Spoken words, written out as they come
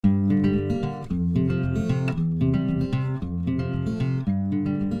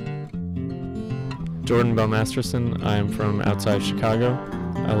Jordan Bell Masterson. I am from outside Chicago.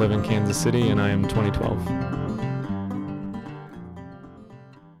 I live in Kansas City, and I am 2012.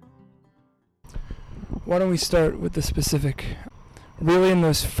 Why don't we start with the specific? Really, in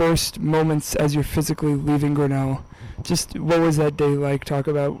those first moments as you're physically leaving Grinnell, just what was that day like? Talk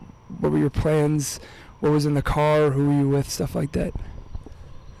about what were your plans, what was in the car, who were you with, stuff like that.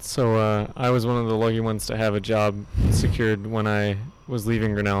 So I was one of the lucky ones to have a job secured when I was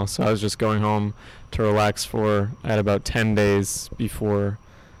leaving Grinnell. So I was just going home to relax I had about 10 days before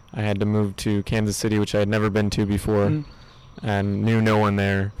I had to move to Kansas City, which I had never been to before, and knew no one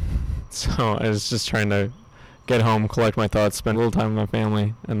there. So I was just trying to get home, collect my thoughts, spend a little time with my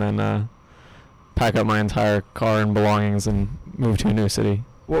family, and then pack up my entire car and belongings and move to a new city.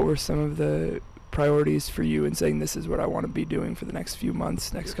 What were some of the priorities for you in saying this is what I want to be doing for the next few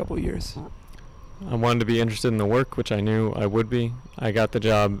months, next couple of years? I wanted to be interested in the work, which I knew I would be. I got the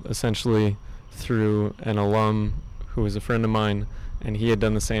job essentially through an alum who was a friend of mine, and he had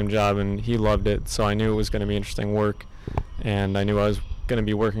done the same job and he loved it, so I knew it was going to be interesting work, and I knew I was going to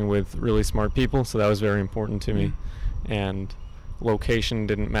be working with really smart people, so that was very important to me. And location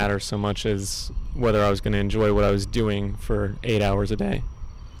didn't matter so much as whether I was going to enjoy what I was doing for 8 hours a day.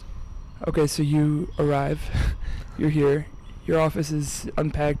 Okay, so you arrive, you're here, your office is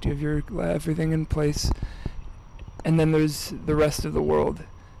unpacked, you have your everything in place, and then there's the rest of the world.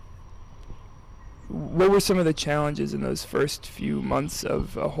 What were some of the challenges in those first few months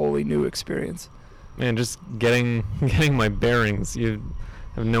of a wholly new experience? Man, just getting my bearings. You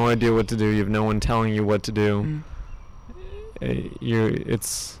have no idea what to do. You have no one telling you what to do.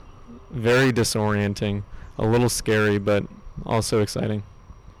 It's very disorienting, a little scary, but also exciting.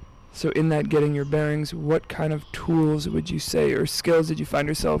 So in that getting your bearings, what kind of tools would you say or skills did you find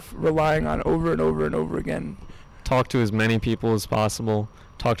yourself relying on over and over and over again? Talk to as many people as possible.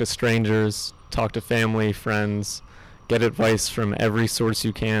 Talk to strangers. Talk to family, friends. Get advice from every source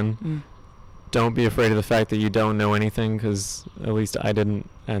you can. Don't be afraid of the fact that you don't know anything, because at least I didn't,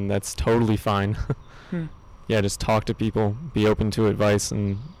 and that's totally fine. Yeah, just talk to people. Be open to advice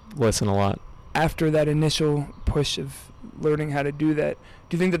and listen a lot. After that initial push of learning how to do that,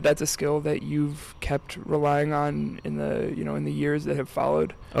 do you think that that's a skill that you've kept relying on in the years that have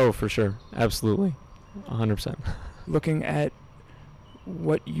followed? Oh, for sure. Absolutely. 100%. Looking at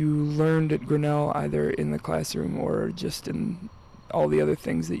what you learned at Grinnell, either in the classroom or just in all the other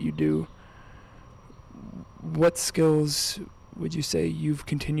things that you do, what skills would you say you've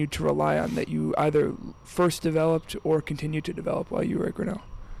continued to rely on that you either first developed or continue to develop while you were at Grinnell?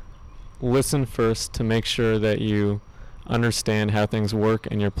 Listen first to make sure that you understand how things work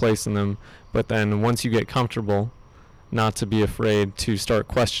and your place in them, but then once you get comfortable, not to be afraid to start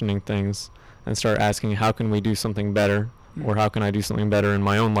questioning things and start asking, how can we do something better, or how can I do something better in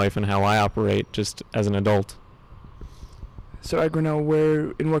my own life and how I operate just as an adult. So at Grinnell,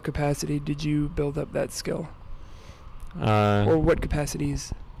 in what capacity did you build up that skill? Or what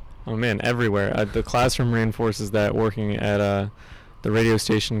capacities? Oh man, everywhere. The classroom reinforces that. Working at the radio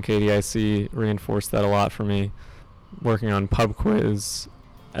station KDIC reinforced that a lot for me. Working on pub quiz,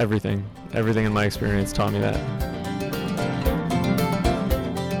 everything in my experience taught me that.